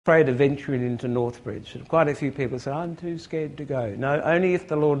afraid of venturing into Northbridge. And quite a few people say, I'm too scared to go. No, only if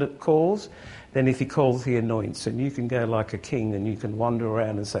the Lord calls. Then if he calls, he anoints. And you can go like a king and you can wander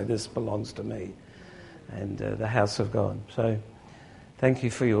around and say, this belongs to me and the house of God. So thank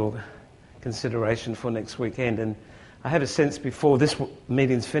you for your consideration for next weekend. And I have a sense before this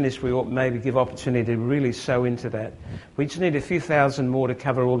meeting's finished, we ought maybe give opportunity to really sow into that. We just need a few thousand more to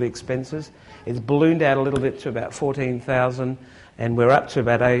cover all the expenses. It's ballooned out a little bit to about 14,000, and we're up to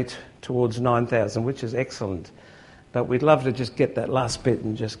about 8 towards 9,000, which is excellent. But we'd love to just get that last bit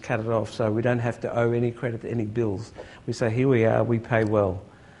and just cut it off so we don't have to owe any credit to any bills. We say, here we are, we pay well.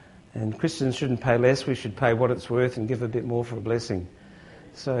 And Christians shouldn't pay less, we should pay what it's worth and give a bit more for a blessing.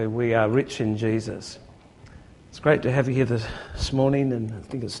 So we are rich in Jesus. It's great to have you here this morning, and I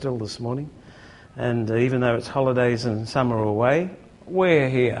think it's still this morning. And even though it's holidays and some are away, we're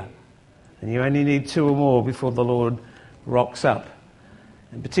here. And you only need 2 or more before the Lord rocks up.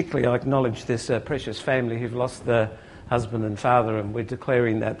 And particularly I acknowledge this precious family who've lost their husband and father, and we're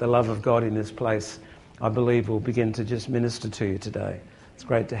declaring that the love of God in this place, I believe, will begin to just minister to you today. It's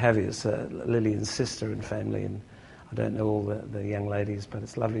great to have you. It's Lillian's sister and family, and I don't know all the young ladies, but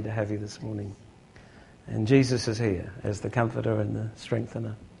it's lovely to have you this morning. And Jesus is here as the comforter and the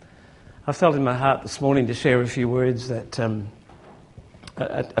strengthener. I felt in my heart this morning to share a few words that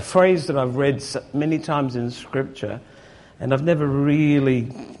a phrase that I've read many times in Scripture, and I've never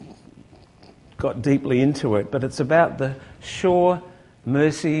really got deeply into it, but it's about the sure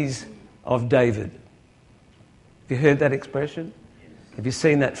mercies of David. Have you heard that expression? Have you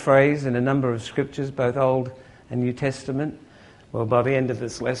seen that phrase in a number of Scriptures, both Old and New Testament? Well, by the end of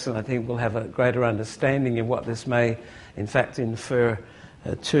this lesson, I think we'll have a greater understanding of what this may, in fact, infer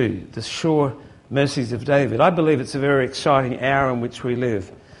to. The sure mercies of David. I believe it's a very exciting hour in which we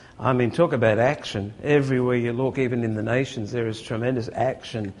live. I mean, talk about action. Everywhere you look, even in the nations, there is tremendous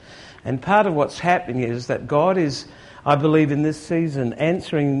action. And part of what's happening is that God is, I believe, in this season,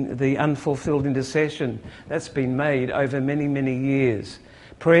 answering the unfulfilled intercession that's been made over many, many years.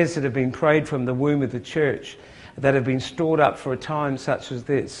 Prayers that have been prayed from the womb of the church, that have been stored up for a time such as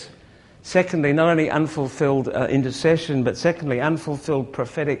this. Secondly, not only unfulfilled intercession, but secondly, unfulfilled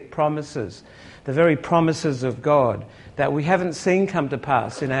prophetic promises. The very promises of God that we haven't seen come to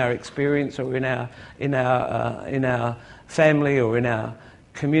pass in our experience or in our family or in our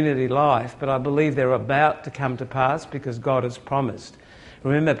community life, but I believe they're about to come to pass because God has promised.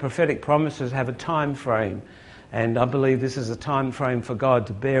 Remember, prophetic promises have a time frame, and I believe this is a time frame for God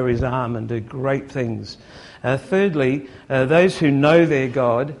to bear his arm and do great things. Thirdly, those who know their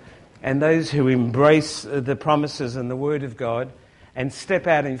God and those who embrace the promises and the Word of God and step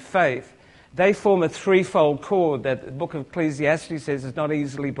out in faith, they form a threefold cord that the book of Ecclesiastes says is not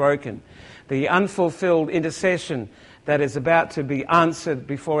easily broken. The unfulfilled intercession that is about to be answered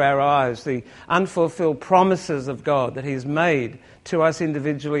before our eyes, the unfulfilled promises of God that he has made to us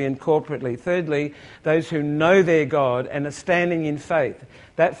individually and corporately. Thirdly, those who know their God and are standing in faith.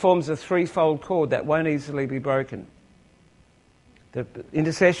 That forms a threefold cord that won't easily be broken. The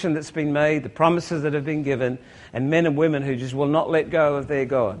intercession that's been made, the promises that have been given, and men and women who just will not let go of their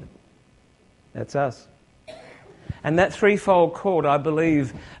God. That's us. And that threefold cord, I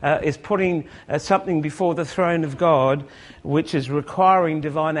believe, is putting something before the throne of God which is requiring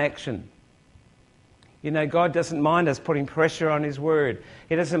divine action. You know, God doesn't mind us putting pressure on his word.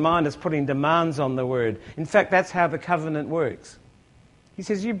 He doesn't mind us putting demands on the word. In fact, that's how the covenant works. He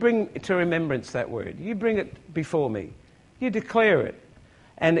says, you bring to remembrance that word. You bring it before me. You declare it.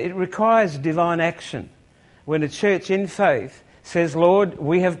 And it requires divine action. When a church in faith says, Lord,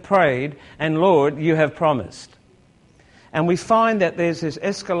 we have prayed, and Lord, you have promised. And we find that there's this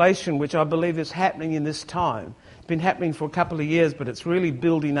escalation which I believe is happening in this time. It's been happening for a couple of years, but it's really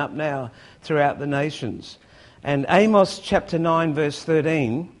building up now throughout the nations. And Amos chapter 9 verse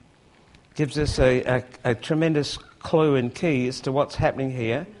 13 gives us a tremendous clue and key as to what's happening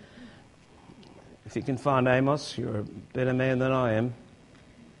here. If you can find Amos, you're a better man than I am.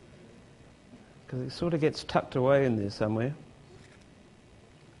 Because it sort of gets tucked away in there somewhere.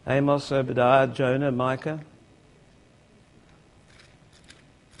 Amos, Obadiah, Jonah, Micah.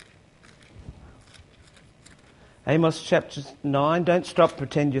 Amos chapter 9. Don't stop,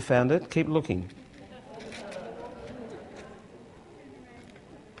 pretend you found it. Keep looking.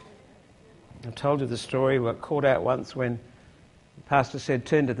 I told you the story. We got caught out once when the pastor said,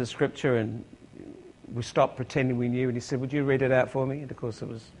 turn to the scripture, and we stopped pretending we knew, and he said, would you read it out for me? And of course it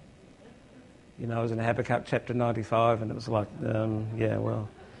was, I was in Habakkuk chapter 95, and it was like, yeah, well.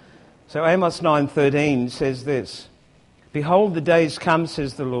 So Amos 9:13 says this, behold, the days come,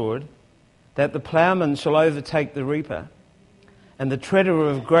 says the Lord, that the ploughman shall overtake the reaper, and the treader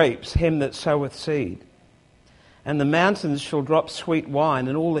of grapes him that soweth seed. And the mountains shall drop sweet wine,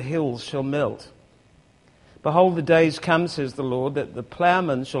 and all the hills shall melt. Behold, the days come, says the Lord, that the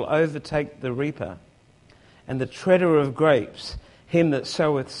ploughman shall overtake the reaper, and the treader of grapes him that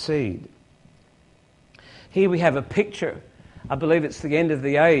soweth seed. Here we have a picture. I believe it's the end of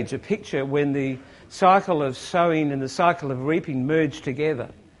the age, a picture when the cycle of sowing and the cycle of reaping merge together.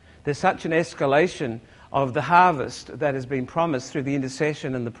 There's such an escalation of the harvest that has been promised through the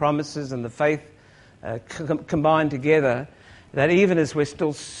intercession and the promises and the faith combined together, that even as we're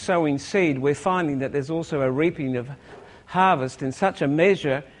still sowing seed, we're finding that there's also a reaping of harvest in such a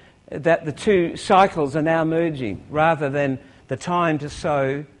measure that the two cycles are now merging, rather than the time to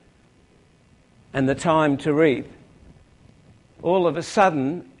sow and the time to reap. All of a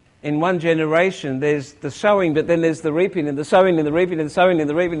sudden, in one generation, there's the sowing, but then there's the reaping, and the sowing and the reaping and the sowing and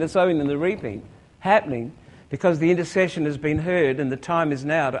the reaping and the sowing and the reaping happening, because the intercession has been heard and the time is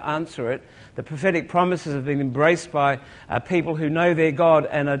now to answer it. The prophetic promises have been embraced by people who know their God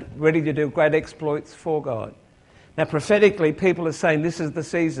and are ready to do great exploits for God. Now, prophetically, people are saying this is the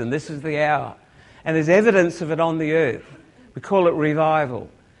season, this is the hour. And there's evidence of it on the earth. We call it revival.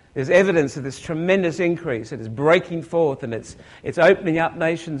 There's evidence of this tremendous increase. It is breaking forth and it's opening up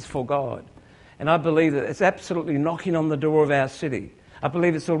nations for God. And I believe that it's absolutely knocking on the door of our city. I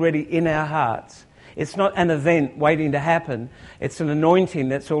believe it's already in our hearts. It's not an event waiting to happen. It's an anointing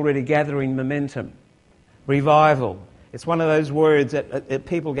that's already gathering momentum. Revival. It's one of those words that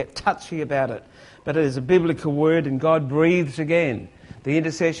people get touchy about it. But it is a biblical word, and God breathes again. The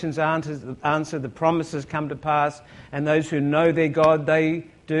intercessions answer, the promises come to pass, and those who know their God, they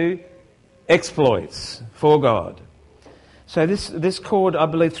do exploits for God. So this chord, I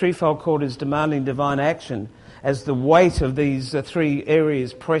believe, threefold chord, is demanding divine action as the weight of these three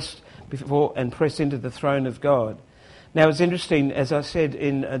areas pressed before and press into the throne of God. Now, it's interesting, as I said,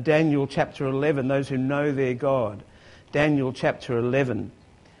 in Daniel chapter 11, those who know their God. Daniel chapter 11.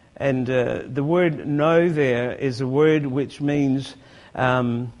 And the word know there is a word which means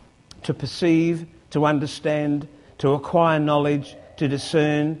to perceive, to understand, to acquire knowledge, to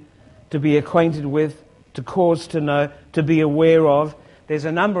discern, to be acquainted with, to cause to know, to be aware of. There's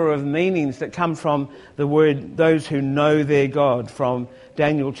a number of meanings that come from the word those who know their God, from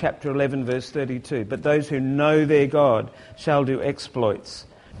Daniel chapter 11 verse 32. But those who know their God shall do exploits.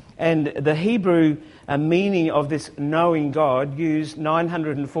 And the Hebrew meaning of this knowing God used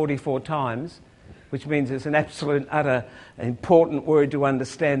 944 times, which means it's an absolute, utter, important word to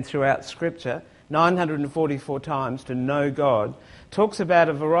understand throughout Scripture. 944 times to know God. Talks about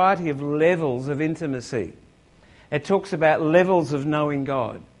a variety of levels of intimacy. It talks about levels of knowing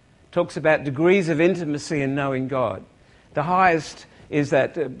God. It talks about degrees of intimacy in knowing God. The highest is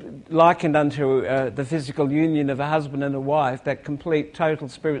that likened unto the physical union of a husband and a wife, that complete, total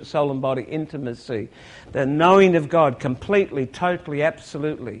spirit, soul and body intimacy. The knowing of God completely, totally,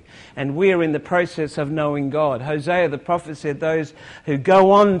 absolutely. And we're in the process of knowing God. Hosea the prophet said, those who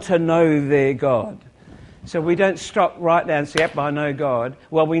go on to know their God. So we don't stop right now and say, yep, I know God.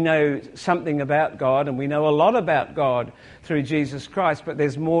 Well, we know something about God, and we know a lot about God through Jesus Christ, but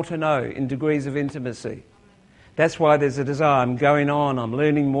there's more to know in degrees of intimacy. That's why there's a desire. I'm going on, I'm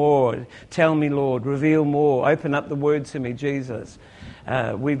learning more. Tell me, Lord, reveal more. Open up the word to me, Jesus.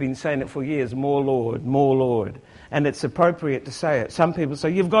 We've been saying it for years, more Lord, more Lord. And it's appropriate to say it. Some people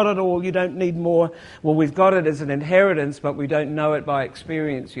say, you've got it all, you don't need more. Well, we've got it as an inheritance, but we don't know it by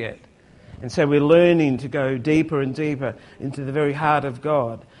experience yet. And so we're learning to go deeper and deeper into the very heart of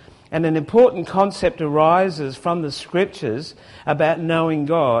God. And an important concept arises from the Scriptures about knowing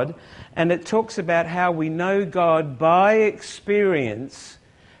God, and it talks about how we know God by experience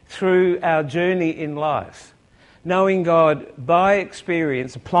through our journey in life. Knowing God by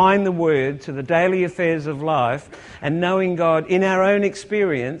experience, applying the Word to the daily affairs of life, and knowing God in our own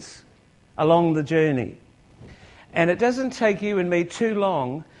experience along the journey. And it doesn't take you and me too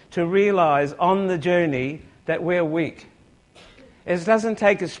long to realise on the journey that we're weak. It doesn't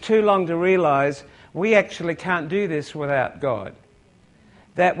take us too long to realise we actually can't do this without God.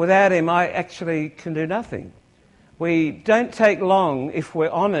 That without Him I actually can do nothing. We don't take long, if we're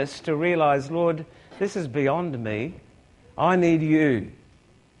honest, to realise, Lord, this is beyond me. I need you.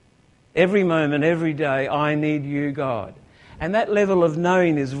 Every moment, every day, I need you, God. And that level of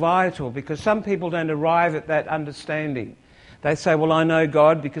knowing is vital, because some people don't arrive at that understanding. They say, well, I know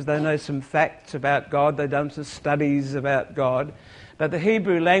God because they know some facts about God. They've done some studies about God. But the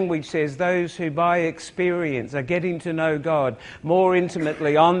Hebrew language says those who by experience are getting to know God more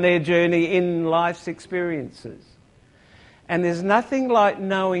intimately on their journey in life's experiences. And there's nothing like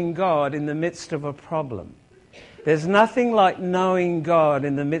knowing God in the midst of a problem. There's nothing like knowing God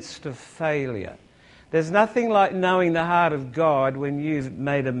in the midst of failure. There's nothing like knowing the heart of God when you've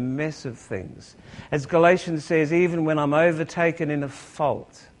made a mess of things. As Galatians says, even when I'm overtaken in a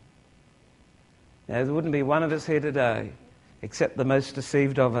fault. Now, there wouldn't be one of us here today, except the most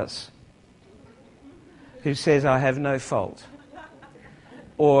deceived of us, who says, I have no fault,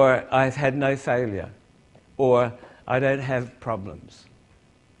 or I've had no failure, or I don't have problems.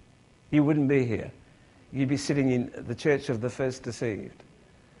 You wouldn't be here. You'd be sitting in the church of the first deceived.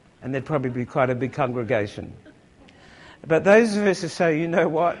 And there'd probably be quite a big congregation. But those of us who say, you know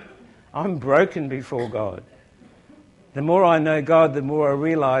what? I'm broken before God. The more I know God, the more I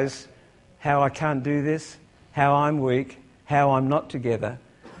realise how I can't do this, how I'm weak, how I'm not together.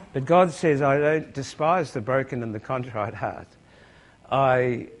 But God says, I don't despise the broken and the contrite heart.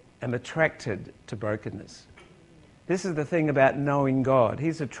 I am attracted to brokenness. This is the thing about knowing God.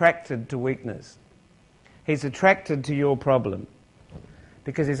 He's attracted to weakness. He's attracted to your problem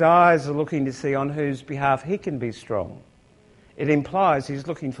because his eyes are looking to see on whose behalf he can be strong. It implies he's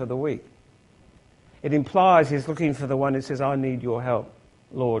looking for the weak. It implies he's looking for the one who says, I need your help,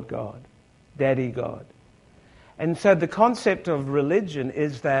 Lord God, Daddy God. And so the concept of religion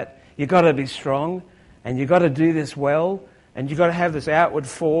is that you've got to be strong and you've got to do this well and you've got to have this outward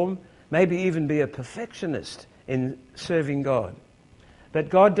form, maybe even be a perfectionist in serving God. But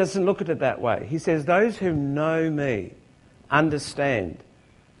God doesn't look at it that way. He says, those who know me understand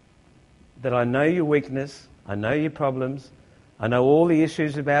that I know your weakness, I know your problems, I know all the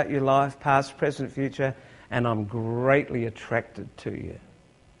issues about your life, past, present, future, and I'm greatly attracted to you.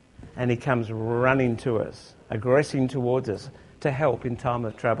 And he comes running to us, aggressing towards us to help in time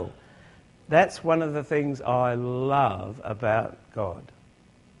of trouble. That's one of the things I love about God.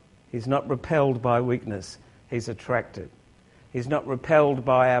 He's not repelled by weakness, he's attracted. He's not repelled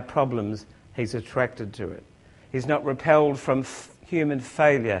by our problems, he's attracted to it. He's not repelled from human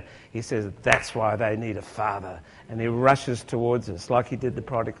failure. He says, that's why they need a father. And he rushes towards us like he did the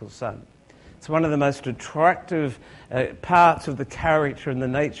prodigal son. It's one of the most attractive parts of the character and the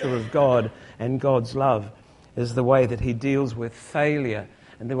nature of God and God's love is the way that he deals with failure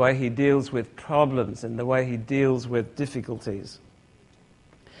and the way he deals with problems and the way he deals with difficulties.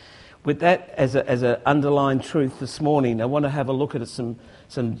 With that as an underlying truth this morning, I want to have a look at some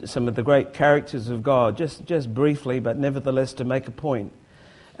of the great characters of God, just briefly, but nevertheless to make a point.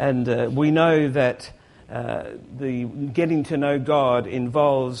 And we know that the getting to know God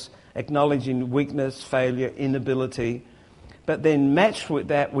involves acknowledging weakness, failure, inability. But then matched with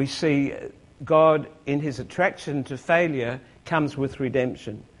that, we see God in his attraction to failure comes with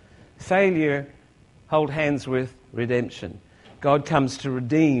redemption. Failure, hold hands with redemption. God comes to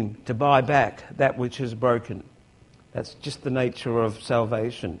redeem, to buy back that which is broken. That's just the nature of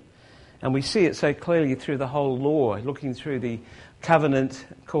salvation. And we see it so clearly through the whole law. Looking through the covenant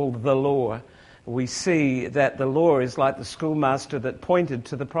called the law, we see that the law is like the schoolmaster that pointed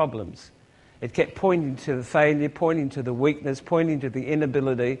to the problems. It kept pointing to the failure, pointing to the weakness, pointing to the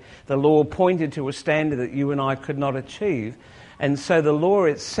inability. The law pointed to a standard that you and I could not achieve. And so the law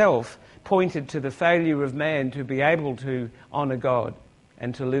itself pointed to the failure of man to be able to honour God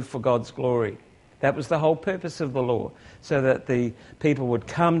and to live for God's glory. That was the whole purpose of the law, so that the people would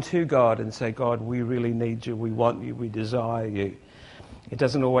come to God and say, God, we really need you, we want you, we desire you. It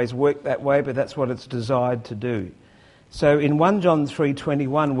doesn't always work that way, but that's what it's desired to do. So in 1 John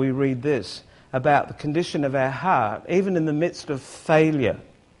 3:21 we read this about the condition of our heart, even in the midst of failure.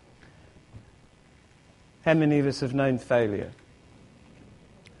 How many of us have known failure?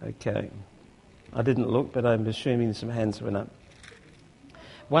 Okay. I didn't look, but I'm assuming some hands went up.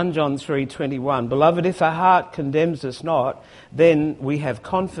 1 John 3:21, Beloved, if our heart condemns us not, then we have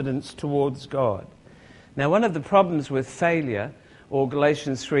confidence towards God. Now, one of the problems with failure, or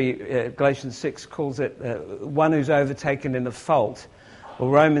Galatians 6 calls it one who's overtaken in a fault, or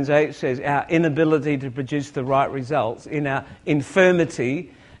Romans 8 says our inability to produce the right results, in our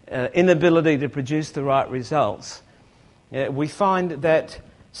infirmity, inability to produce the right results, we find that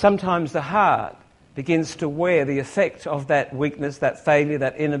sometimes the heart begins to wear the effect of that weakness, that failure,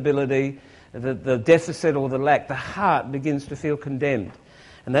 that inability, the deficit or the lack. The heart begins to feel condemned.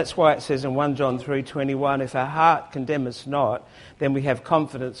 And that's why it says in 1 John 3:21, if our heart condemn us not, then we have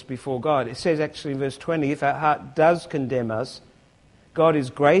confidence before God. It says actually in verse 20, if our heart does condemn us, God is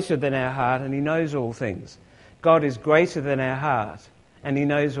greater than our heart and he knows all things. God is greater than our heart and he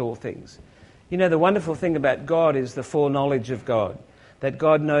knows all things. You know, the wonderful thing about God is the foreknowledge of God. That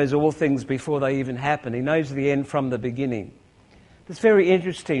God knows all things before they even happen. He knows the end from the beginning. It's very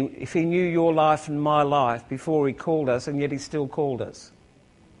interesting if he knew your life and my life before he called us, and yet he still called us.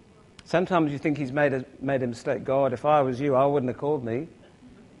 Sometimes you think he's made a mistake. God, if I was you, I wouldn't have called me.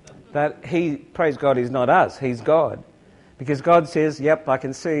 But praise God, he's not us. He's God. Because God says, yep, I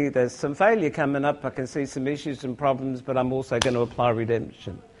can see there's some failure coming up. I can see some issues and problems, but I'm also going to apply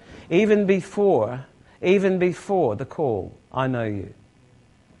redemption. Even before the call, I know you.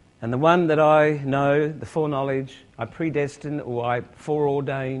 And the one that I know, the foreknowledge, I predestine or I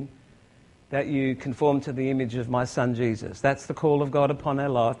foreordain that you conform to the image of my Son Jesus. That's the call of God upon our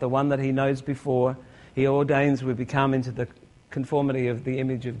life, the one that he knows before. He ordains we become into the conformity of the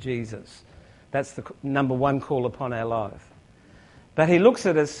image of Jesus. That's the number one call upon our life. But he looks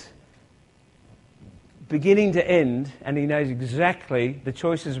at us beginning to end, and he knows exactly the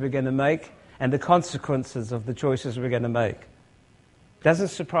choices we're going to make and the consequences of the choices we're going to make. Doesn't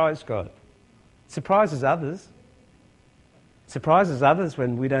surprise God. It surprises others. It surprises others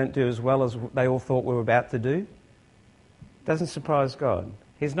when we don't do as well as they all thought we were about to do. Doesn't surprise God.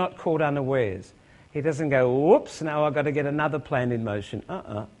 He's not caught unawares. He doesn't go, whoops, now I've got to get another plan in motion.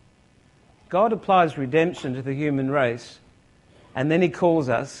 God applies redemption to the human race, and then he calls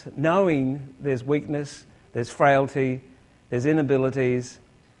us, knowing there's weakness, there's frailty, there's inabilities,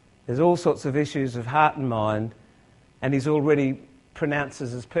 there's all sorts of issues of heart and mind, and he's already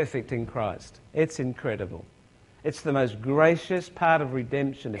pronounces us perfect in Christ. It's incredible. It's the most gracious part of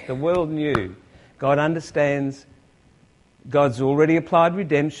redemption. If the world knew, God understands, God's already applied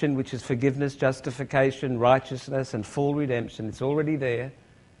redemption, which is forgiveness, justification, righteousness, and full redemption. It's already there,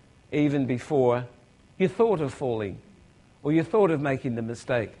 even before you thought of falling, or you thought of making the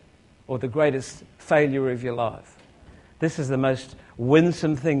mistake, or the greatest failure of your life. This is the most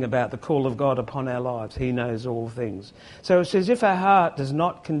winsome thing about the call of God upon our lives. He knows all things. So it says, if our heart does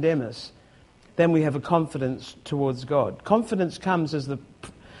not condemn us, then we have a confidence towards God. Confidence comes as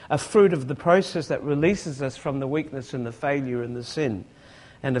a fruit of the process that releases us from the weakness and the failure and the sin.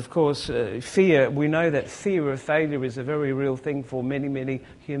 And of course, fear, we know that fear of failure is a very real thing for many, many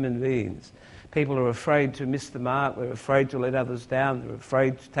human beings. People are afraid to miss the mark. They're afraid to let others down. They're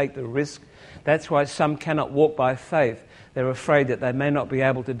afraid to take the risk. That's why some cannot walk by faith. They're afraid that they may not be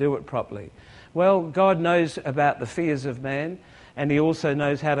able to do it properly. Well, God knows about the fears of man, and he also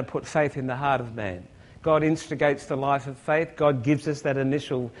knows how to put faith in the heart of man. God instigates the life of faith. God gives us that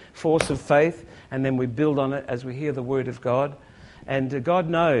initial force of faith, and then we build on it as we hear the word of God. And God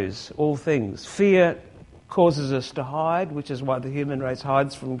knows all things. Fear causes us to hide, which is why the human race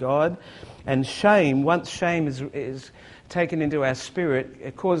hides from God. And shame, once shame is taken into our spirit,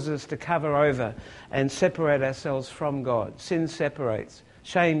 it causes us to cover over and separate ourselves from God. Sin separates.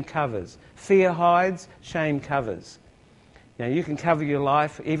 Shame covers. Fear hides. Shame covers. Now, you can cover your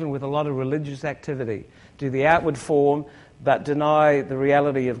life even with a lot of religious activity. Do the outward form, but deny the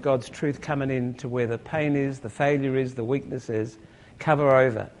reality of God's truth coming in to where the pain is, the failure is, the weakness is. Cover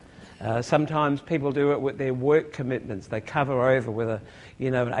over. Sometimes people do it with their work commitments. They cover over with an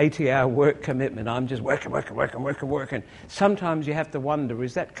 80-hour work commitment. I'm just working. Sometimes you have to wonder,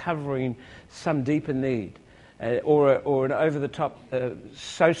 is that covering some deeper need? Or an over-the-top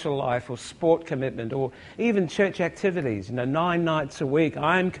social life or sport commitment, or even church activities, 9 nights a week,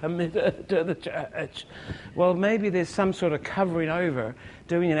 I'm committed to the church. Well, maybe there's some sort of covering over,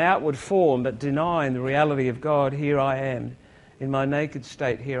 doing an outward form, but denying the reality of God. Here I am. In my naked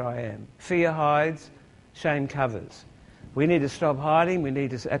state, here I am. Fear hides, shame covers. We need to stop hiding. We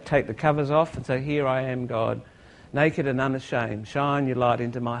need to take the covers off and say, here I am, God, naked and unashamed. Shine your light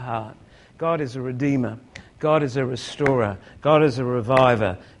into my heart. God is a redeemer. God is a restorer. God is a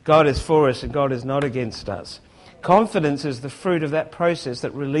reviver. God is for us and God is not against us. Confidence is the fruit of that process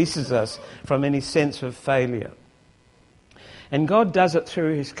that releases us from any sense of failure. And God does it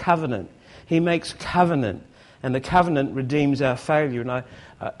through his covenant. He makes covenant. And the covenant redeems our failure. And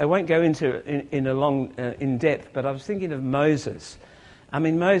I won't go into in depth, but I was thinking of Moses. I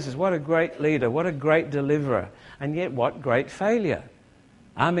mean, Moses, what a great leader, what a great deliverer, and yet what great failure.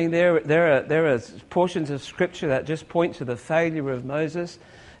 I mean, there are portions of Scripture that just point to the failure of Moses,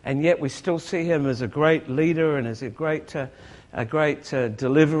 and yet we still see him as a great leader and as a great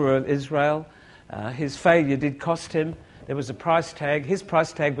deliverer of Israel. His failure did cost him. There was a price tag. His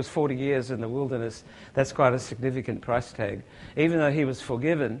price tag was 40 years in the wilderness. That's quite a significant price tag. Even though he was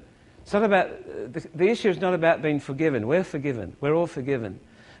forgiven, it's not about the issue is not about being forgiven. We're forgiven. We're all forgiven.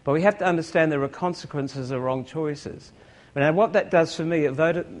 But we have to understand there are consequences of wrong choices. Now, what that does for me, it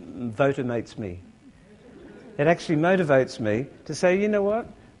motivates me. It actually motivates me to say, you know what?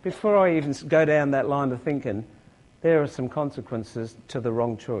 Before I even go down that line of thinking, there are some consequences to the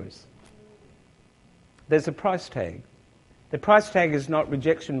wrong choice. There's a price tag. The price tag is not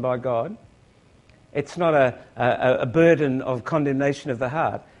rejection by God. It's not a burden of condemnation of the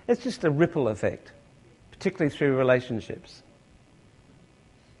heart. It's just a ripple effect, particularly through relationships.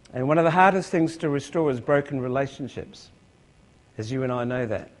 And one of the hardest things to restore is broken relationships, as you and I know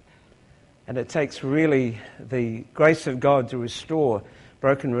that. And it takes really the grace of God to restore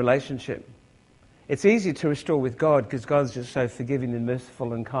broken relationship. It's easy to restore with God because God's just so forgiving and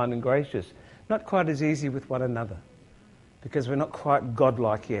merciful and kind and gracious. Not quite as easy with one another because we're not quite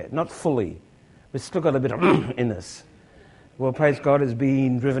godlike yet, not fully. We've still got a bit of in us. Well, praise God, is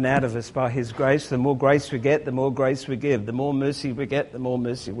being driven out of us by His grace. The more grace we get, the more grace we give. The more mercy we get, the more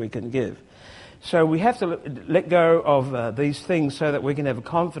mercy we can give. So we have to let go of these things so that we can have a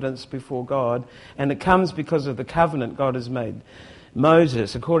confidence before God. And it comes because of the covenant God has made.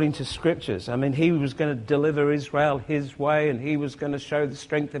 Moses, according to Scriptures, I mean, he was going to deliver Israel his way, and he was going to show the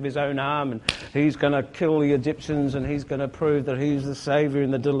strength of his own arm, and he's going to kill the Egyptians, and he's going to prove that he's the Saviour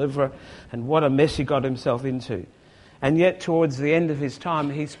and the deliverer. And what a mess he got himself into. And yet, towards the end of his time,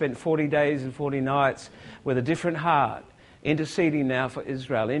 he spent 40 days and 40 nights with a different heart, interceding now for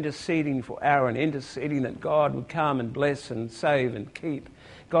Israel, interceding for Aaron, interceding that God would come and bless and save and keep.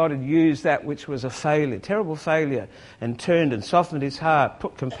 God had used that which was a failure, terrible failure, and turned and softened his heart,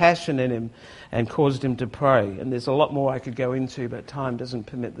 put compassion in him, and caused him to pray. And there's a lot more I could go into, but time doesn't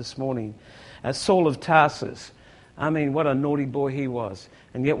permit this morning. Saul of Tarsus, I mean, what a naughty boy he was,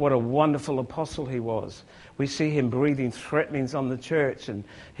 and yet what a wonderful apostle he was. We see him breathing threatenings on the church, and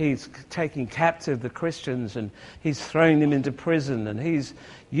he's taking captive the Christians, and he's throwing them into prison, and he's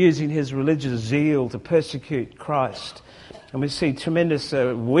using his religious zeal to persecute Christ. And we see tremendous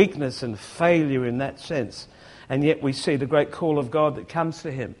weakness and failure in that sense. And yet we see the great call of God that comes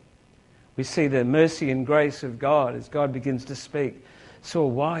to him. We see the mercy and grace of God as God begins to speak.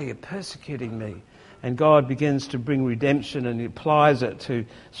 Saul, why are you persecuting me? And God begins to bring redemption, and he applies it to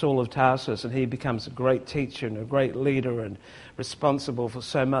Saul of Tarsus, and he becomes a great teacher and a great leader and responsible for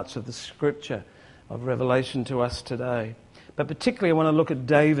so much of the Scripture of Revelation to us today. But particularly I want to look at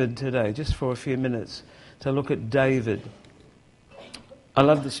David today, just for a few minutes, to look at David. I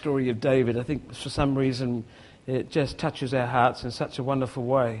love the story of David. I think for some reason it just touches our hearts in such a wonderful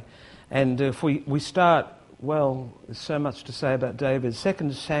way. And if we start, well, there's so much to say about David.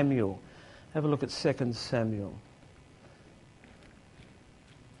 2 Samuel. Have a look at 2 Samuel.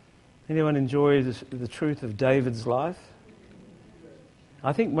 Anyone enjoy the truth of David's life?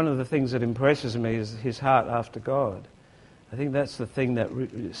 I think one of the things that impresses me is his heart after God. I think that's the thing that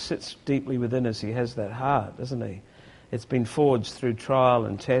sits deeply within us. He has that heart, doesn't he? It's been forged through trial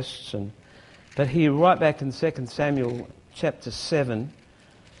and tests. But here, right back in 2 Samuel chapter 7,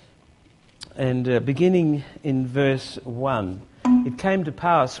 and beginning in verse 1, it came to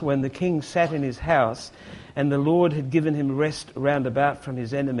pass when the king sat in his house, and the Lord had given him rest round about from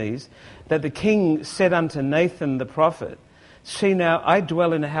his enemies, that the king said unto Nathan the prophet, See now, I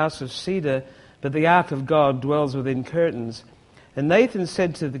dwell in a house of cedar, but the ark of God dwells within curtains. And Nathan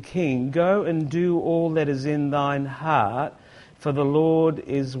said to the king, Go and do all that is in thine heart, for the Lord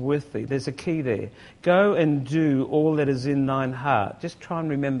is with thee. There's a key there. Go and do all that is in thine heart. Just try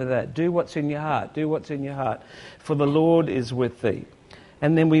and remember that. Do what's in your heart. Do what's in your heart. For the Lord is with thee.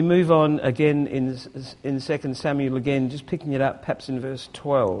 And then we move on again in 2 Samuel again, just picking it up perhaps in verse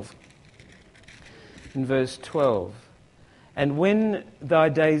 12. In verse 12. And when thy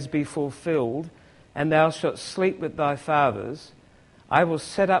days be fulfilled, and thou shalt sleep with thy fathers, I will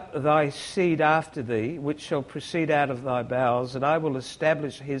set up thy seed after thee, which shall proceed out of thy bowels, and I will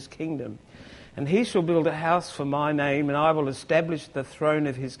establish his kingdom. And he shall build a house for my name, and I will establish the throne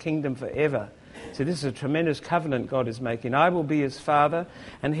of his kingdom forever. So this is a tremendous covenant God is making. I will be his father,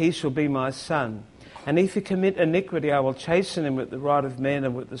 and he shall be my son. And if he commit iniquity, I will chasten him with the rod of men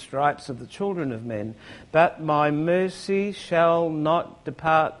and with the stripes of the children of men. But my mercy shall not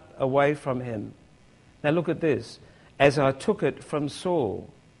depart away from him. Now look at this. As I took it from Saul,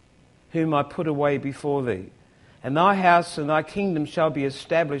 whom I put away before thee. And thy house and thy kingdom shall be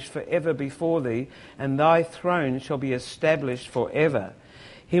established forever before thee, and thy throne shall be established forever.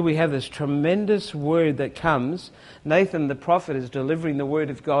 Here we have this tremendous word that comes. Nathan the prophet is delivering the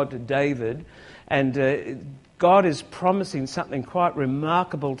word of God to David, and God is promising something quite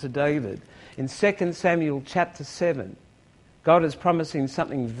remarkable to David. In 2 Samuel chapter 7, God is promising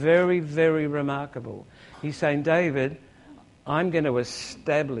something very, very remarkable. He's saying, David, I'm going to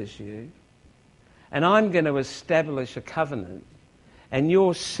establish you, and I'm going to establish a covenant, and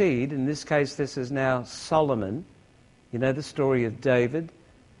your seed, in this case this is now Solomon. You know the story of David,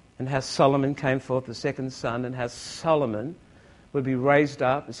 and how Solomon came forth, the second son, and how Solomon would be raised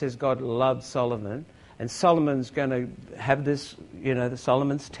up. It says God loved Solomon, and Solomon's going to have this, the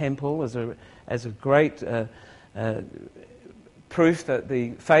Solomon's temple as a great proof that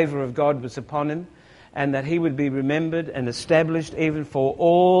the favour of God was upon him, and that he would be remembered and established even for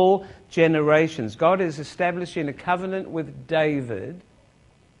all generations. God is establishing a covenant with David,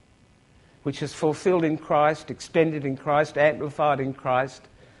 which is fulfilled in Christ, extended in Christ, amplified in Christ,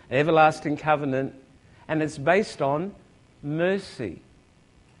 an everlasting covenant, and it's based on mercy.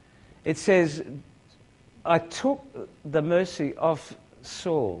 It says, I took the mercy of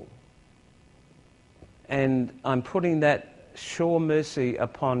Saul, and I'm putting that sure mercy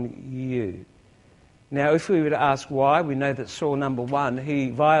upon you. Now, if we were to ask why, we know that Saul, number one,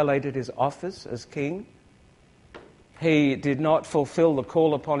 he violated his office as king. He did not fulfill the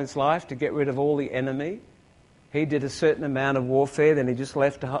call upon his life to get rid of all the enemy. He did a certain amount of warfare, then he just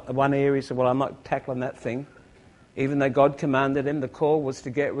left one area, said, well, I'm not tackling that thing. Even though God commanded him, the call was to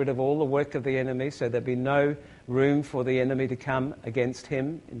get rid of all the work of the enemy, so there'd be no room for the enemy to come against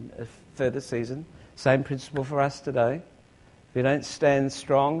him in a further season. Same principle for us today. If we don't stand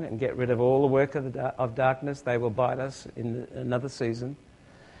strong and get rid of all the work of darkness, they will bite us in another season.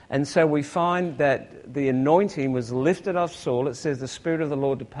 And so we find that the anointing was lifted off Saul. It says the Spirit of the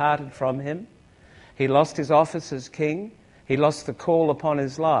Lord departed from him. He lost his office as king. He lost the call upon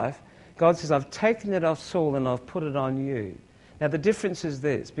his life. God says, I've taken it off Saul and I've put it on you. Now the difference is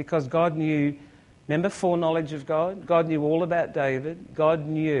this, because God knew, remember foreknowledge of God? God knew all about David. God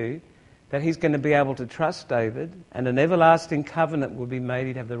knew that he's going to be able to trust David, and an everlasting covenant would be made.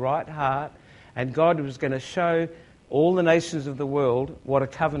 He'd have the right heart, and God was going to show all the nations of the world what a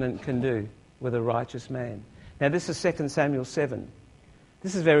covenant can do with a righteous man. Now this is 2 Samuel 7.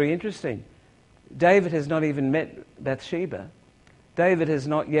 This is very interesting. David has not even met Bathsheba. David has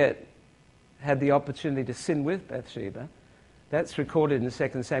not yet had the opportunity to sin with Bathsheba. That's recorded in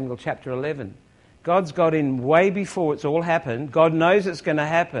 2 Samuel chapter 11. God's got in way before it's all happened. God knows it's going to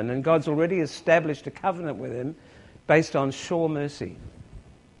happen, and God's already established a covenant with him based on sure mercy.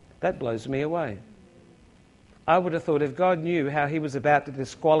 That blows me away. I would have thought if God knew how he was about to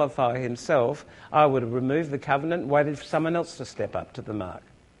disqualify himself, I would have removed the covenant and waited for someone else to step up to the mark.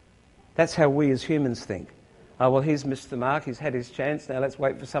 That's how we as humans think. Oh, well, he's missed the mark, he's had his chance, now let's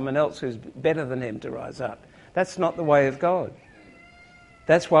wait for someone else who's better than him to rise up. That's not the way of God.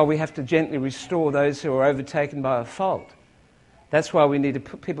 That's why we have to gently restore those who are overtaken by a fault. That's why we need to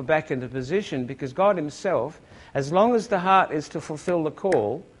put people back into position, because God himself, as long as the heart is to fulfill the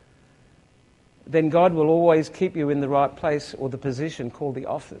call, then God will always keep you in the right place or the position called the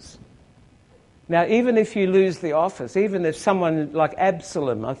office. Now, even if you lose the office, even if someone like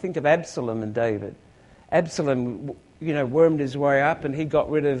Absalom, I think of Absalom and David. Absalom, wormed his way up and he got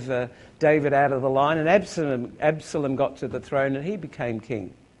rid of David out of the line, and Absalom got to the throne and he became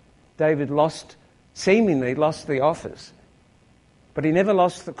king. David seemingly lost the office, but he never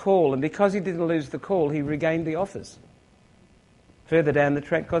lost the call, and because he didn't lose the call, he regained the office. Further down the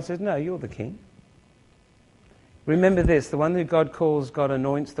track, God says, no, you're the king. Remember this, the one who God calls, God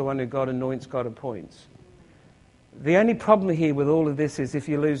anoints, the one who God anoints, God appoints. The only problem here with all of this is if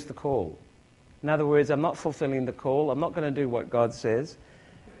you lose the call. In other words, I'm not fulfilling the call, I'm not going to do what God says,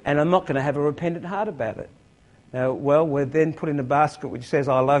 and I'm not going to have a repentant heart about it. Now, we're then put in a basket which says,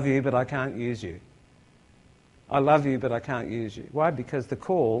 I love you, but I can't use you. I love you, but I can't use you. Why? Because the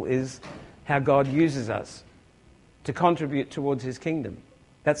call is how God uses us to contribute towards his kingdom.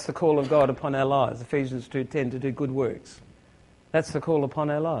 That's the call of God upon our lives. Ephesians 2:10, to do good works. That's the call upon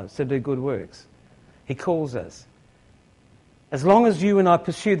our lives, to do good works. He calls us. As long as you and I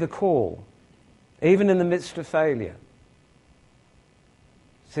pursue the call, even in the midst of failure.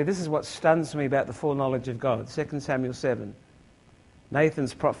 See, this is what stuns me about the foreknowledge of God. 2 Samuel 7.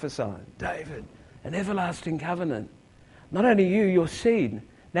 Nathan's prophesying, David, an everlasting covenant. Not only you, your seed.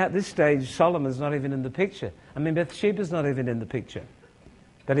 Now at this stage, Solomon's not even in the picture. Bathsheba's not even in the picture.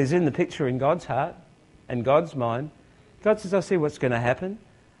 But he's in the picture in God's heart and God's mind. God says, I see what's going to happen.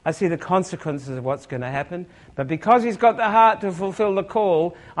 I see the consequences of what's going to happen. But because he's got the heart to fulfill the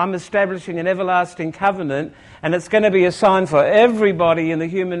call, I'm establishing an everlasting covenant, and it's going to be a sign for everybody in the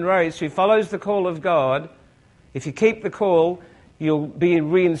human race who follows the call of God. If you keep the call, you'll be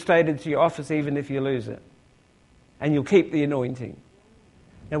reinstated to your office even if you lose it. And you'll keep the anointing.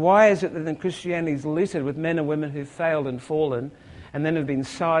 Now, why is it that Christianity is littered with men and women who've failed and fallen and then have been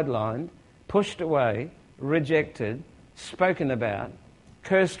sidelined, pushed away, rejected, spoken about,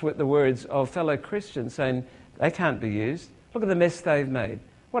 cursed with the words of fellow Christians, saying they can't be used. Look at the mess they've made.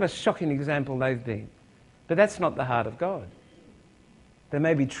 What a shocking example they've been. But that's not the heart of God. There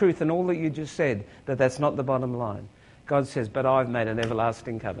may be truth in all that you just said, but that's not the bottom line. God says, but I've made an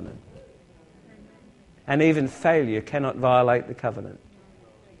everlasting covenant. And even failure cannot violate the covenant.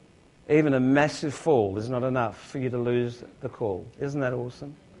 Even a massive fall is not enough for you to lose the call. Isn't that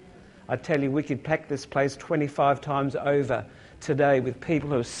awesome? I tell you, we could pack this place 25 times over today with people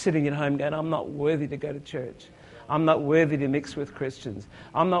who are sitting at home going, I'm not worthy to go to church. I'm not worthy to mix with Christians.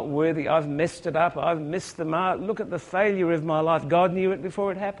 I'm not worthy. I've messed it up. I've missed the mark. Look at the failure of my life. God knew it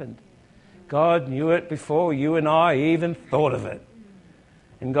before it happened. God knew it before you and I even thought of it.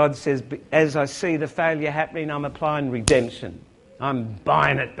 And God says, as I see the failure happening, I'm applying redemption. I'm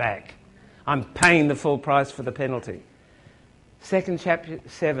buying it back. I'm paying the full price for the penalty. 2 chapter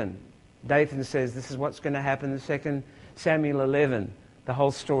 7, Dathan says this is what's going to happen in 2 Samuel 11, the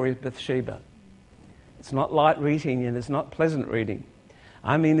whole story of Bathsheba. It's not light reading and it's not pleasant reading.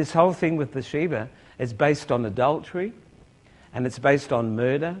 I mean, this whole thing with Bathsheba is based on adultery and it's based on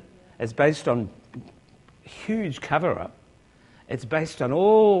murder. It's based on huge cover-up. It's based on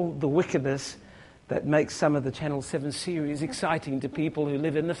all the wickedness that makes some of the Channel 7 series exciting to people who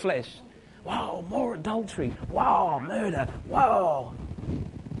live in the flesh. Wow, more adultery. Wow, murder. Wow.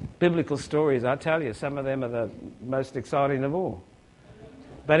 Biblical stories, I tell you, some of them are the most exciting of all.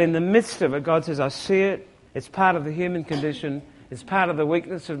 But in the midst of it, God says, I see it. It's part of the human condition. It's part of the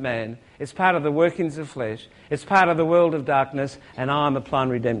weakness of man. It's part of the workings of flesh. It's part of the world of darkness, and I'm applying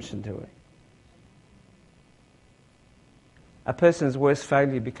redemption to it. A person's worst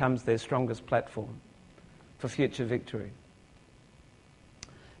failure becomes their strongest platform for future victory,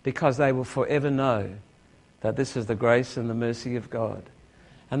 because they will forever know that this is the grace and the mercy of God.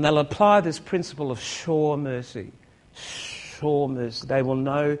 And they'll apply this principle of sure mercy. Sure mercy. They will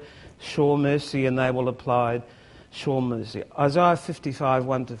know sure mercy and they will apply sure mercy. Isaiah 55,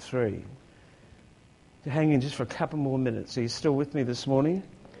 1-3. Hang in just for a couple more minutes. Are you still with me this morning?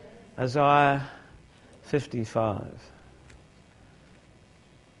 Isaiah 55.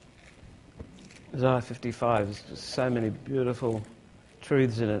 Isaiah 55 has just so many beautiful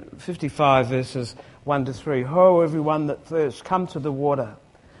truths in it. 55 verses 1-3. Ho, everyone that thirsts, come to the water.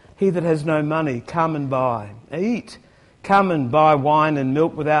 He that has no money, come and buy. Eat. Come and buy wine and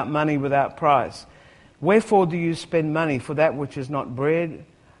milk without money, without price. Wherefore do you spend money for that which is not bread,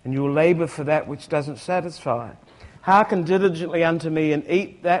 and you labour for that which doesn't satisfy? Hearken diligently unto me, and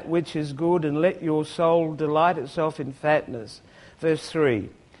eat that which is good, and let your soul delight itself in fatness. Verse 3.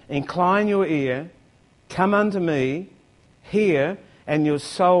 Incline your ear, come unto me, hear, and your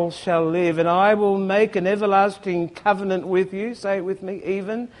soul shall live, and I will make an everlasting covenant with you. Say it with me.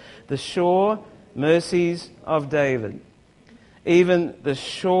 Even the sure mercies of David. Even the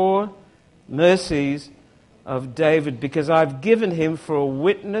sure mercies of David, because I've given him for a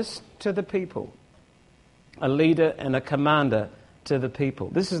witness to the people, a leader and a commander to the people.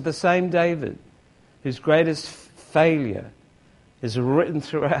 This is the same David whose greatest failure is written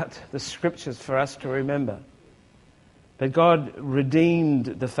throughout the scriptures for us to remember. But God redeemed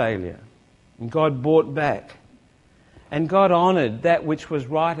the failure, and God bought back, and God honoured that which was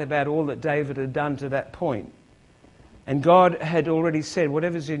right about all that David had done to that point. And God had already said,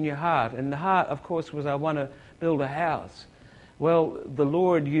 whatever's in your heart, and the heart, of course, was I want to build a house. Well, the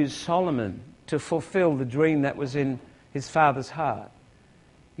Lord used Solomon to fulfill the dream that was in his father's heart.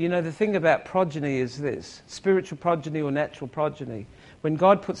 You know, the thing about progeny is this, spiritual progeny or natural progeny. When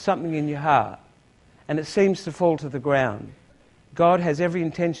God puts something in your heart, and it seems to fall to the ground, God has every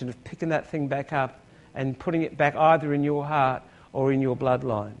intention of picking that thing back up and putting it back either in your heart or in your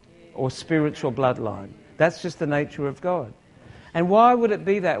bloodline or spiritual bloodline. That's just the nature of God. And why would it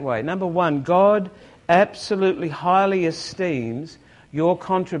be that way? Number one, God absolutely highly esteems your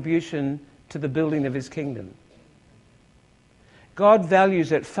contribution to the building of his kingdom. God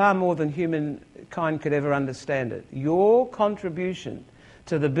values it far more than humankind could ever understand it. Your contribution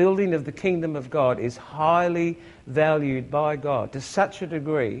to the building of the kingdom of God is highly valued by God to such a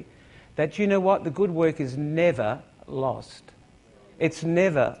degree that, you know what, the good work is never lost. It's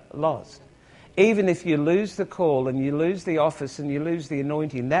never lost. Even if you lose the call and you lose the office and you lose the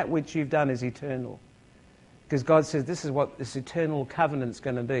anointing, that which you've done is eternal. Because God says this is what this eternal covenant's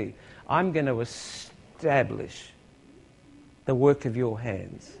going to be. I'm going to establish the work of your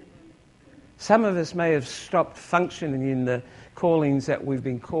hands. Some of us may have stopped functioning in the callings that we've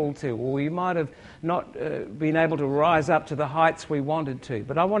been called to, or we might have not been able to rise up to the heights we wanted to.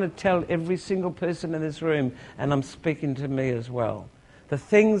 But I want to tell every single person in this room, and I'm speaking to me as well, the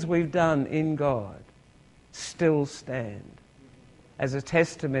things we've done in God still stand as a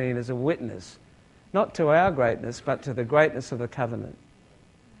testimony and as a witness, not to our greatness, but to the greatness of the covenant.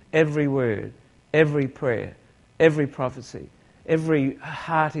 Every word, every prayer, every prophecy, every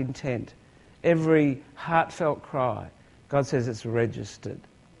heart intent, every heartfelt cry, God says it's registered.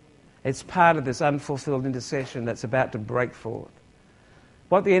 It's part of this unfulfilled intercession that's about to break forth.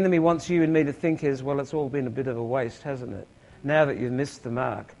 What the enemy wants you and me to think is, well, it's all been a bit of a waste, hasn't it? Now that you've missed the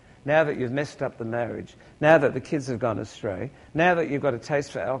mark, now that you've messed up the marriage, now that the kids have gone astray, now that you've got a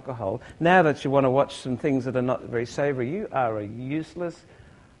taste for alcohol, now that you want to watch some things that are not very savoury, you are a useless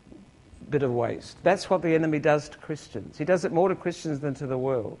bit of waste. That's what the enemy does to Christians. He does it more to Christians than to the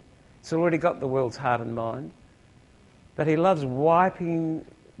world. It's already got the world's heart and mind. But he loves wiping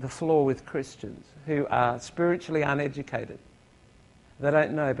the floor with Christians who are spiritually uneducated. They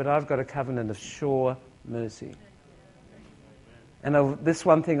don't know, but I've got a covenant of sure mercy. And of this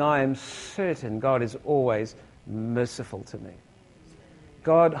one thing I am certain, God is always merciful to me.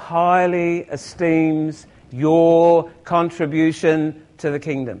 God highly esteems your contribution to the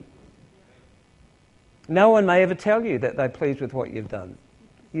kingdom. No one may ever tell you that they're pleased with what you've done.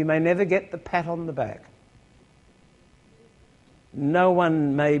 You may never get the pat on the back. No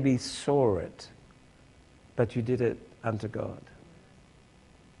one maybe saw it, but you did it unto God.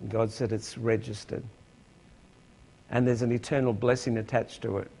 And God said it's registered. And there's an eternal blessing attached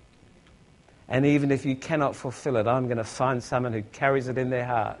to it. And even if you cannot fulfill it, I'm going to find someone who carries it in their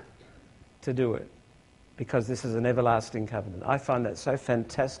heart to do it. Because this is an everlasting covenant. I find that so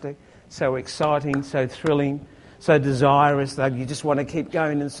fantastic, so exciting, so thrilling, so desirous that you just want to keep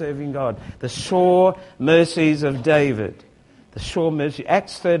going and serving God. The sure mercies of David. The sure mercy.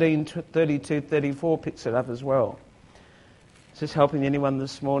 Acts 13, 32, 34 picks it up as well. Is this helping anyone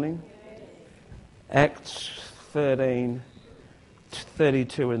this morning? Acts 13,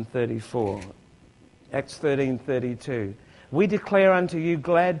 32 and 34. Acts 13, 32. We declare unto you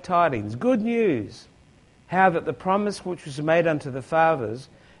glad tidings, good news, how that the promise which was made unto the fathers,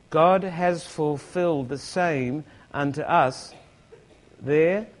 God has fulfilled the same unto us,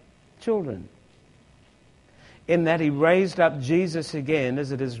 their children. In that he raised up Jesus again,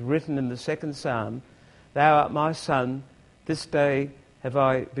 as it is written in the second Psalm, Thou art my son, this day have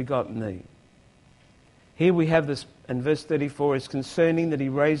I begotten thee. Here we have this, and verse 34 is concerning that he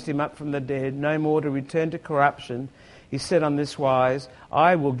raised him up from the dead, no more to return to corruption. He said on this wise,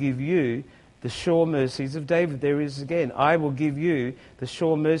 I will give you the sure mercies of David. There is again, I will give you the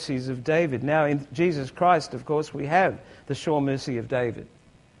sure mercies of David. Now in Jesus Christ, of course, we have the sure mercy of David.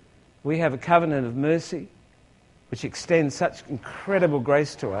 We have a covenant of mercy which extends such incredible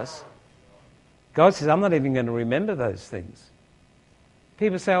grace to us. God says, I'm not even going to remember those things.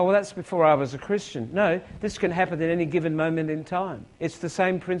 People say, oh, well, that's before I was a Christian. No, this can happen at any given moment in time. It's the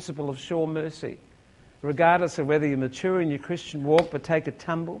same principle of sure mercy. Regardless of whether you mature in your Christian walk but take a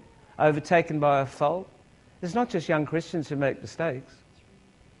tumble, overtaken by a fault. It's not just young Christians who make mistakes.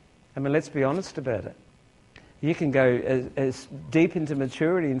 I mean, let's be honest about it. You can go as deep into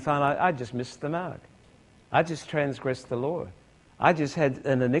maturity and find, I just missed the mark. I just transgressed the law. I just had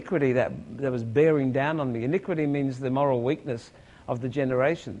an iniquity that was bearing down on me. Iniquity means the moral weakness of the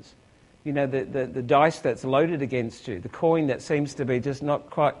generations. You know, the dice that's loaded against you, the coin that seems to be just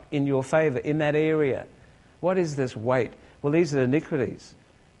not quite in your favour in that area. What is this weight? Well, these are iniquities.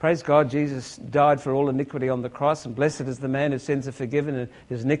 Praise God, Jesus died for all iniquity on the cross, and blessed is the man whose sins are forgiven and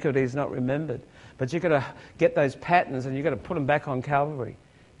his iniquity is not remembered. But you've got to get those patterns and you've got to put them back on Calvary.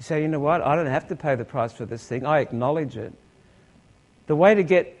 You say, you know what, I don't have to pay the price for this thing. I acknowledge it. The way to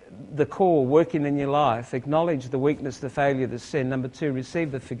get the core working in your life, acknowledge the weakness, the failure, the sin. Number 2,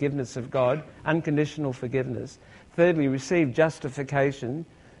 receive the forgiveness of God, unconditional forgiveness. Thirdly, receive justification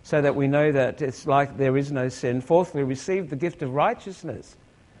so that we know that it's like there is no sin. Fourthly, receive the gift of righteousness.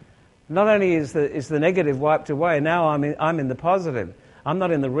 Not only is the negative wiped away, now I'm in the positive. I'm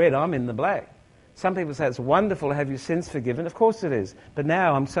not in the red, I'm in the black. Some people say it's wonderful to have your sins forgiven. Of course it is. But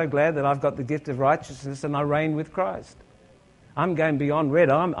now I'm so glad that I've got the gift of righteousness and I reign with Christ. I'm going beyond red.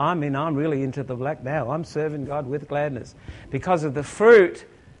 I'm really into the black now. I'm serving God with gladness. Because of the fruit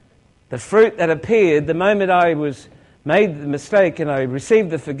that appeared the moment I made the mistake and I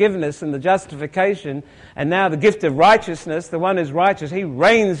received the forgiveness and the justification, and now the gift of righteousness, the one who's righteous, he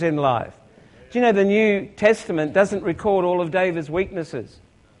reigns in life. Do you know the New Testament doesn't record all of David's weaknesses?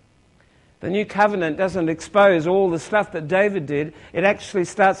 The New Covenant doesn't expose all the stuff that David did. It actually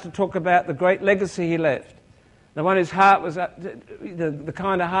starts to talk about the great legacy he left. The one whose heart was the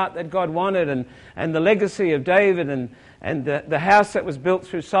kind of heart that God wanted, and the legacy of David, and the house that was built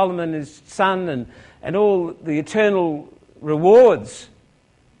through Solomon, his son, and all the eternal rewards.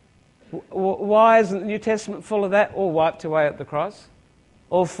 Why isn't the New Testament full of that? All wiped away at the cross,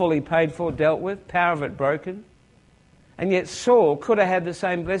 all fully paid for, dealt with, power of it broken. And yet Saul could have had the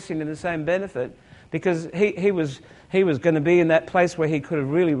same blessing and the same benefit, because he was going to be in that place where he could have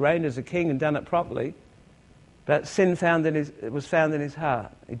really reigned as a king and done it properly. But sin was found in his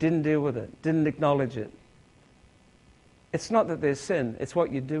heart. He didn't deal with it, didn't acknowledge it. It's not that there's sin, it's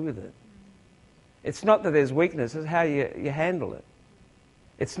what you do with it. It's not that there's weakness, it's how you handle it.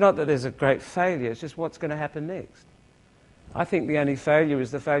 It's not that there's a great failure, it's just what's going to happen next. I think the only failure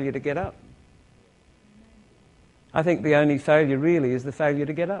is the failure to get up. I think the only failure really is the failure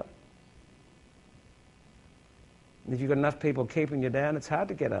to get up. If you've got enough people keeping you down, it's hard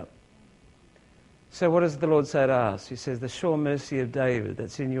to get up. So what does the Lord say to us? He says, the sure mercy of David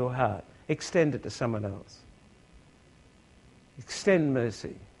that's in your heart, extend it to someone else. Extend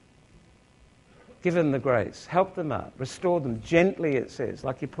mercy. Give them the grace. Help them up. Restore them gently, it says,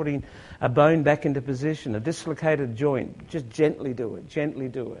 like you're putting a bone back into position, a dislocated joint. Just gently do it. Gently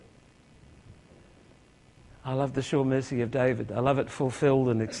do it. I love the sure mercy of David. I love it fulfilled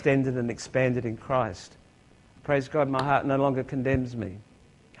and extended and expanded in Christ. Praise God, my heart no longer condemns me.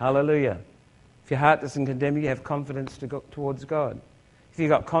 Hallelujah. If your heart doesn't condemn you, you have confidence to go towards God. If you've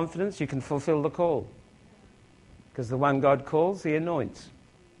got confidence, you can fulfill the call. Because the one God calls, He anoints.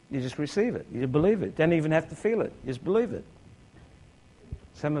 You just receive it. You believe it. Don't even have to feel it. Just believe it.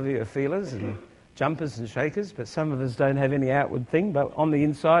 Some of you are feelers and jumpers and shakers, but some of us don't have any outward thing. But on the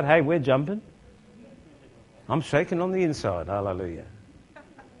inside, hey, we're jumping. I'm shaking on the inside. Hallelujah.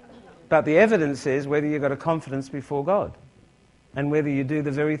 But the evidence is whether you've got a confidence before God and whether you do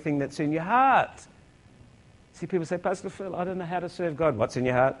the very thing that's in your heart. See, people say, Pastor Phil, I don't know how to serve God. What's in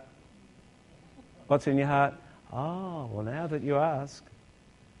your heart? What's in your heart? Oh, well, now that you ask,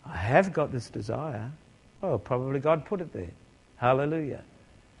 I have got this desire. Oh, probably God put it there. Hallelujah.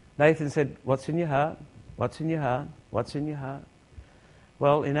 Nathan said, what's in your heart? What's in your heart? What's in your heart?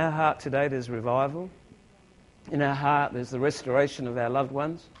 Well, in our heart today there's revival. In our heart there's the restoration of our loved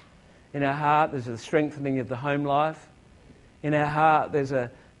ones. In our heart there's the strengthening of the home life. In our heart there's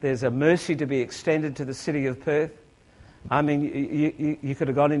a mercy to be extended to the city of Perth. I mean, you could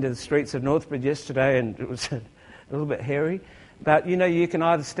have gone into the streets of Northbridge yesterday and it was a little bit hairy. But, you know, you can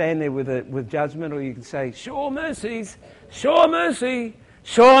either stand there with judgment or you can say, sure mercies, sure mercy,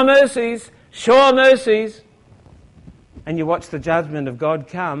 sure mercies, sure mercies. And you watch the judgment of God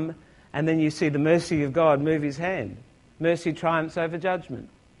come and then you see the mercy of God move His hand. Mercy triumphs over judgment.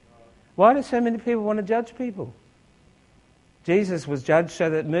 Why do so many people want to judge people? Jesus was judged so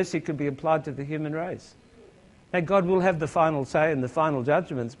that mercy could be applied to the human race. Now, God will have the final say and the final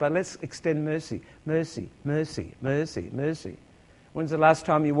judgments, but let's extend mercy. Mercy, mercy, mercy, mercy. When's the last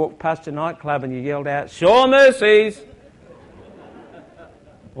time you walked past a nightclub and you yelled out, sure mercies?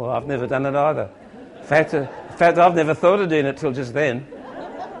 Well, I've never done it either. In fact, I've never thought of doing it till just then.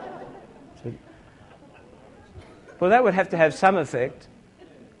 Well, that would have to have some effect.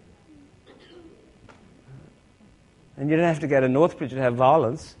 And you don't have to go to Northbridge to have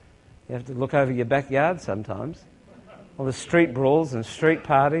violence. You have to look over your backyard sometimes. All the street brawls and street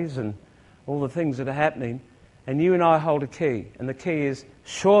parties and all the things that are happening. And you and I hold a key. And the key is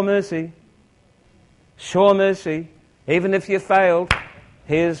sure mercy. Sure mercy. Even if you failed,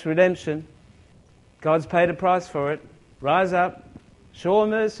 here's redemption. God's paid a price for it. Rise up. Sure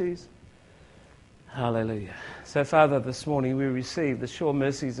mercies. Hallelujah. So, Father, this morning we receive the sure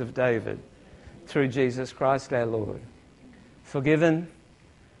mercies of David through Jesus Christ our Lord. Forgiven,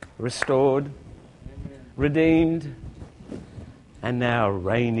 restored, redeemed, and now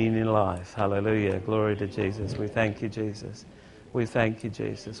reigning in life. Hallelujah. Glory to Jesus. We thank you, Jesus. We thank you,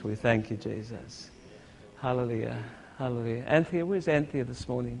 Jesus. We thank you, Jesus. Hallelujah. Hallelujah. Anthea, where's Anthea this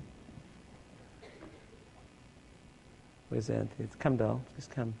morning? Where's Anthea? Come down. Just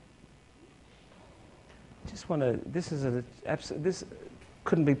come. Just want to, this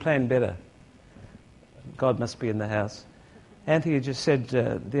couldn't be planned better. God must be in the house. Anthea just said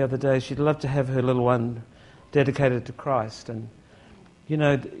the other day she'd love to have her little one dedicated to Christ. And, you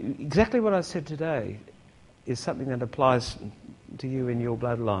know, exactly what I said today is something that applies to you in your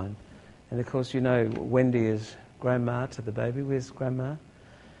bloodline. And, of course, you know, Wendy is grandma to the baby. Where's grandma?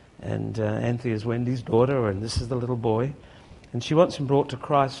 And Anthea is Wendy's daughter, and this is the little boy. And she wants him brought to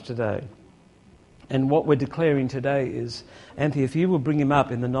Christ today. And what we're declaring today is, Anthea, if you will bring him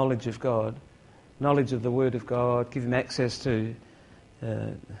up in the knowledge of God, knowledge of the Word of God, give him access to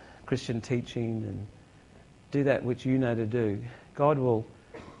Christian teaching and do that which you know to do, God will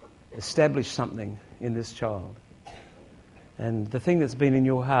establish something in this child. And the thing that's been in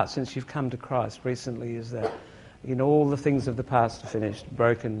your heart since you've come to Christ recently is that, you know, all the things of the past are finished,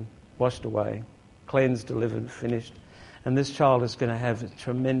 broken, washed away, cleansed, delivered, finished. And this child is going to have a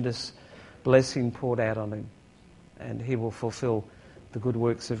tremendous blessing poured out on him. And he will fulfill the good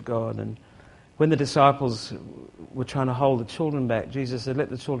works of God. And when the disciples were trying to hold the children back, Jesus said,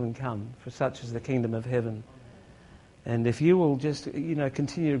 let the children come, for such is the kingdom of heaven. And if you will just,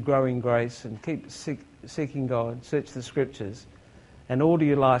 continue to grow in grace and keep seeking God, search the Scriptures, and order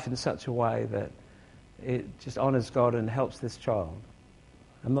your life in such a way that it just honours God and helps this child.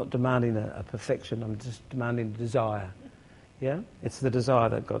 I'm not demanding a perfection, I'm just demanding a desire. Yeah? It's the desire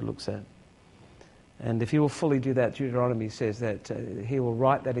that God looks at. And if you will fully do that, Deuteronomy says that he will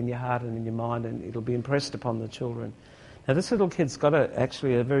write that in your heart and in your mind, and it'll be impressed upon the children. Now, this little kid's got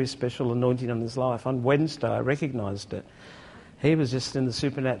actually a very special anointing on his life. On Wednesday, I recognised it. He was just in the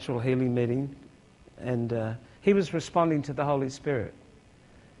supernatural healing meeting, and he was responding to the Holy Spirit.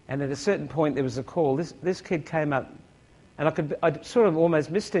 And at a certain point, there was a call. This kid came up, and I sort of almost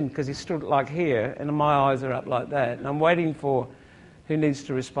missed him because he stood like here, and my eyes are up like that. And I'm waiting for who needs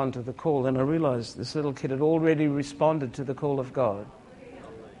to respond to the call. And I realised this little kid had already responded to the call of God.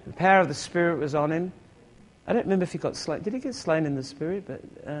 The power of the Spirit was on him. I don't remember if he got slain. Did he get slain in the Spirit? But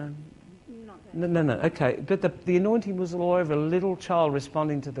no. Okay, but the anointing was all over a little child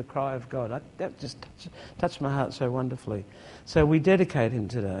responding to the cry of God. That just touched my heart so wonderfully. So we dedicate him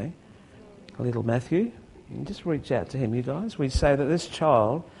today, little Matthew. And just reach out to him, you guys. We say that this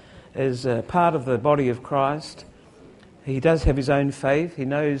child is part of the body of Christ. He does have his own faith. He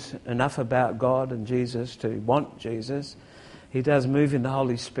knows enough about God and Jesus to want Jesus. He does move in the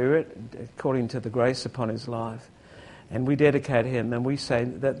Holy Spirit according to the grace upon his life. And we dedicate him, and we say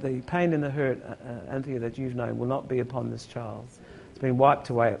that the pain and the hurt, Anthea, that you've known will not be upon this child. It's been wiped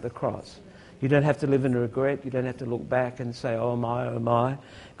away at the cross. You don't have to live in regret. You don't have to look back and say, oh my, oh my.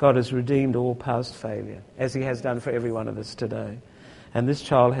 God has redeemed all past failure, as he has done for every one of us today. And this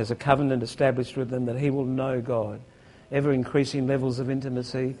child has a covenant established with him that he will know God, ever increasing levels of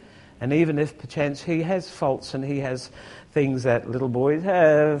intimacy. And even if perchance he has faults and he has things that little boys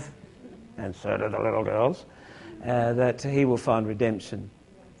have, and so do the little girls, that he will find redemption.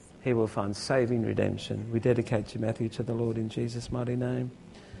 He will find saving redemption. We dedicate you, Matthew, to the Lord in Jesus' mighty name.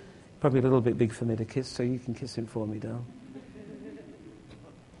 Probably a little bit big for me to kiss, so you can kiss him for me, Dale.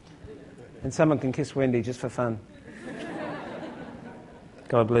 And someone can kiss Wendy just for fun.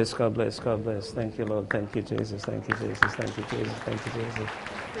 God bless, God bless, God bless. Thank you, Lord. Thank you, Jesus. Thank you, Jesus. Thank you, Jesus. Thank you, Jesus.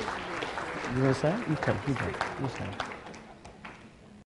 You want to say it? You come. You say it.